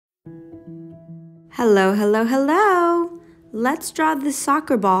Hello, hello, hello! Let's draw the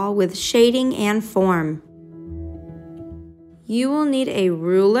soccer ball with shading and form. You will need a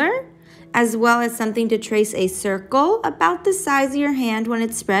ruler, as well as something to trace a circle about the size of your hand when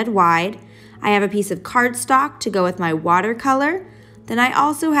it's spread wide. I have a piece of cardstock to go with my watercolor. Then I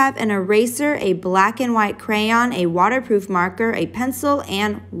also have an eraser, a black and white crayon, a waterproof marker, a pencil,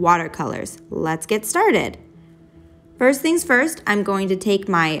 and watercolors. Let's get started. First things first, I'm going to take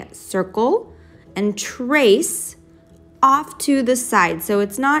my circle and trace off to the side. So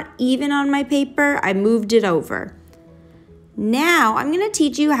it's not even on my paper, I moved it over. Now I'm going to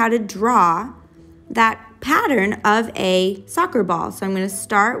teach you how to draw that pattern of a soccer ball. So I'm going to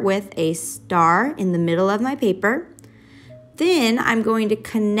start with a star in the middle of my paper. Then I'm going to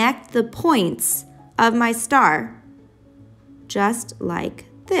connect the points of my star just like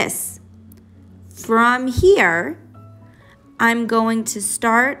this. From here, I'm going to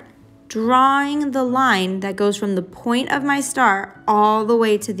start drawing the line that goes from the point of my star all the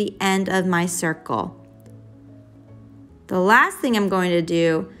way to the end of my circle. The last thing I'm going to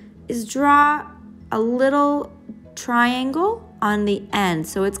do is draw a little triangle on the end.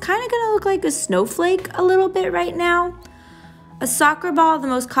 So it's kind of going to look like a snowflake a little bit right now. A soccer ball, the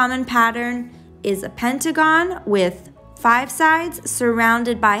most common pattern is a pentagon with 5 sides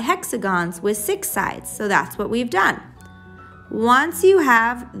surrounded by hexagons with 6 sides. So that's what we've done. Once you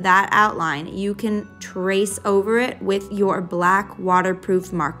have that outline, you can trace over it with your black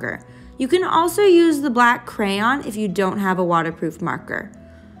waterproof marker. You can also use the black crayon if you don't have a waterproof marker.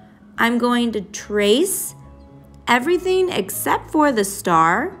 I'm going to trace everything except for the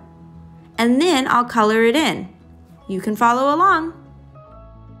star, and then I'll color it in. You can follow along.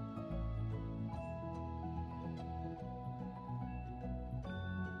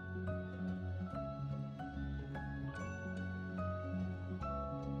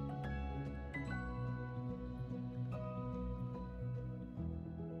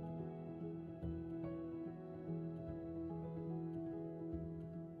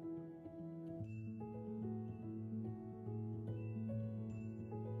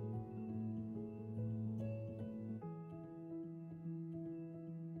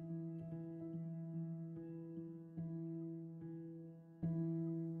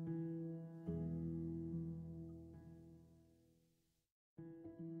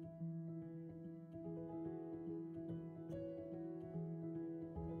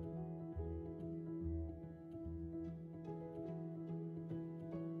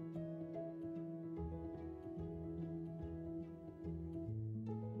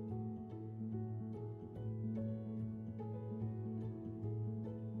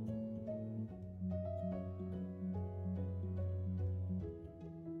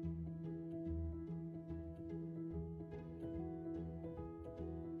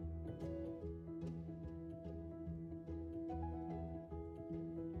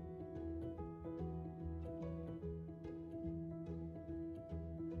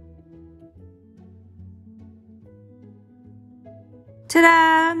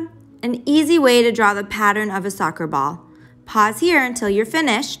 Ta-da! An easy way to draw the pattern of a soccer ball. Pause here until you're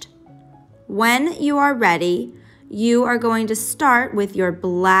finished. When you are ready, you are going to start with your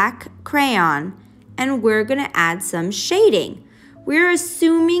black crayon and we're going to add some shading. We're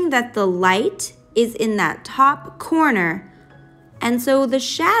assuming that the light is in that top corner, and so the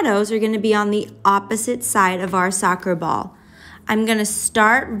shadows are going to be on the opposite side of our soccer ball. I'm going to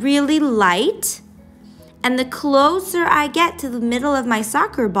start really light. And the closer I get to the middle of my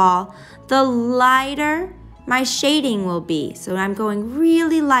soccer ball, the lighter my shading will be. So I'm going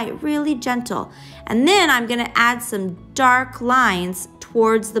really light, really gentle. And then I'm going to add some dark lines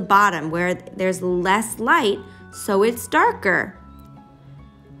towards the bottom where there's less light, so it's darker.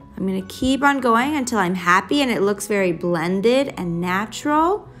 I'm going to keep on going until I'm happy and it looks very blended and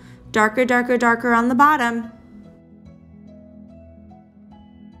natural. Darker, darker, darker on the bottom.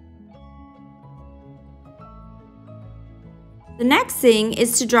 The next thing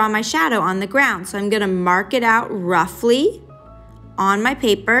is to draw my shadow on the ground. So I'm going to mark it out roughly on my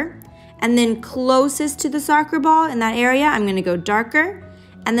paper. And then closest to the soccer ball in that area, I'm going to go darker.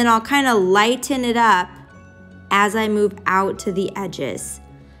 And then I'll kind of lighten it up as I move out to the edges.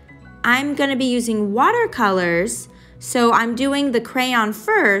 I'm going to be using watercolors. So I'm doing the crayon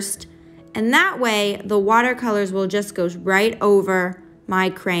first. And that way the watercolors will just go right over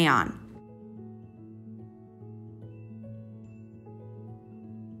my crayon.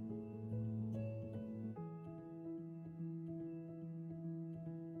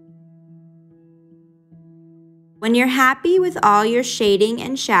 When you're happy with all your shading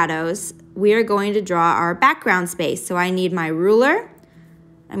and shadows, we are going to draw our background space. So I need my ruler,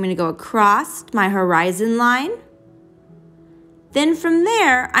 I'm going to go across my horizon line. Then from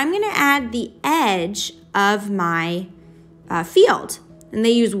there, I'm going to add the edge of my field. And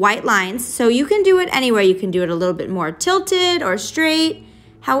they use white lines, so you can do it anywhere. You can do it a little bit more tilted or straight,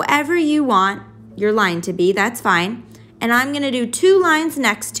 however you want your line to be, that's fine. And I'm going to do 2 lines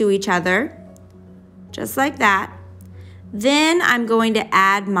next to each other, just like that. Then I'm going to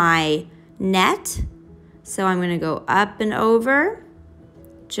add my net. So I'm going to go up and over,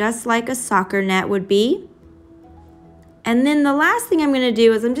 just like a soccer net would be. And then the last thing I'm going to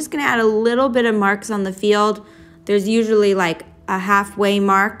do is I'm just going to add a little bit of marks on the field. There's usually like a halfway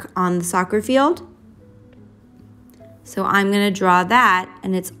mark on the soccer field. So I'm going to draw that,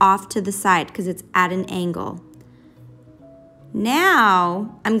 and it's off to the side because it's at an angle.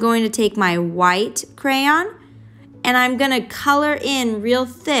 Now I'm going to take my white crayon and I'm going to color in real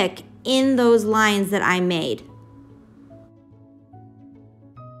thick in those lines that I made.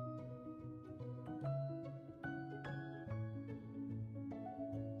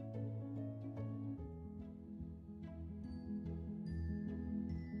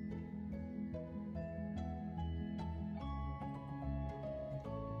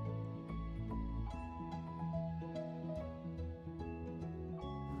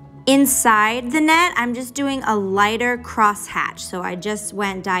 Inside the net, I'm just doing a lighter crosshatch, so I just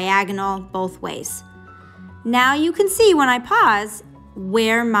went diagonal both ways. Now you can see when I pause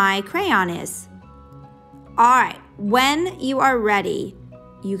where my crayon is. All right, when you are ready,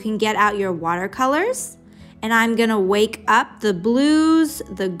 you can get out your watercolors, and I'm gonna wake up the blues,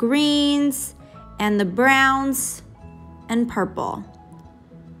 the greens, and the browns and purple.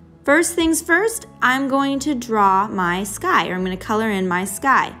 First things first, I'm going to draw my sky, or I'm gonna color in my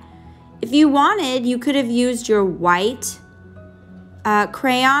sky. If you wanted, you could have used your white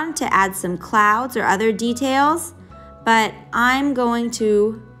crayon to add some clouds or other details, but I'm going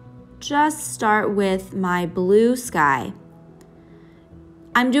to just start with my blue sky.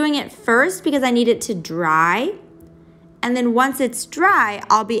 I'm doing it first because I need it to dry, and then once it's dry,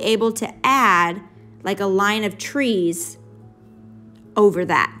 I'll be able to add like a line of trees over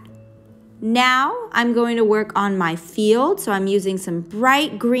that. Now I'm going to work on my field, so I'm using some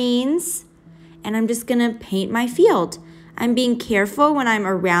bright greens, and I'm just gonna paint my field. I'm being careful when I'm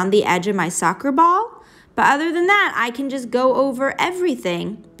around the edge of my soccer ball, but other than that, I can just go over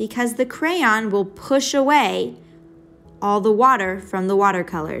everything because the crayon will push away all the water from the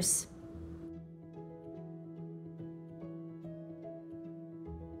watercolors.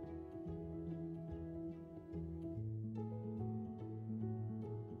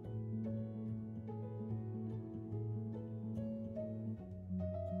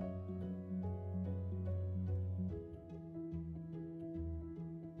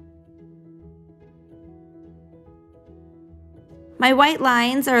 My white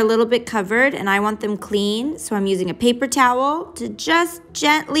lines are a little bit covered and I want them clean, so I'm using a paper towel to just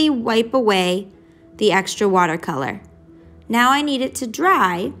gently wipe away the extra watercolor. Now I need it to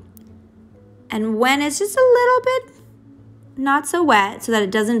dry, and when it's just a little bit not so wet so that it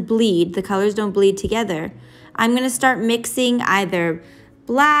doesn't bleed, the colors don't bleed together, I'm going to start mixing either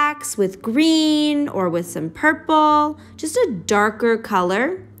blacks with green or with some purple, just a darker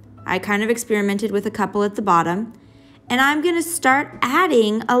color. I kind of experimented with a couple at the bottom. And I'm going to start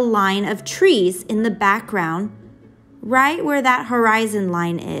adding a line of trees in the background, right where that horizon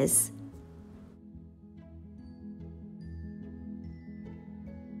line is.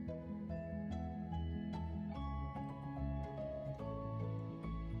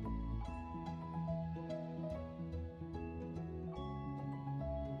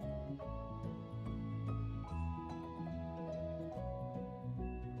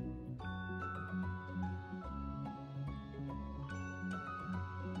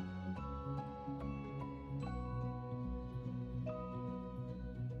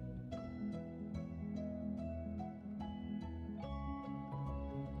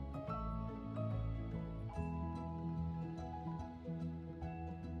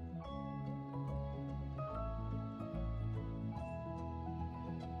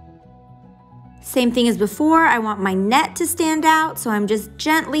 Same thing as before, I want my net to stand out, so I'm just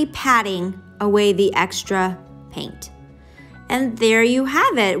gently patting away the extra paint. And there you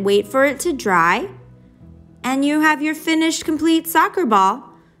have it. Wait for it to dry, and you have your finished complete soccer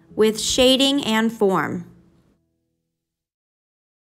ball with shading and form.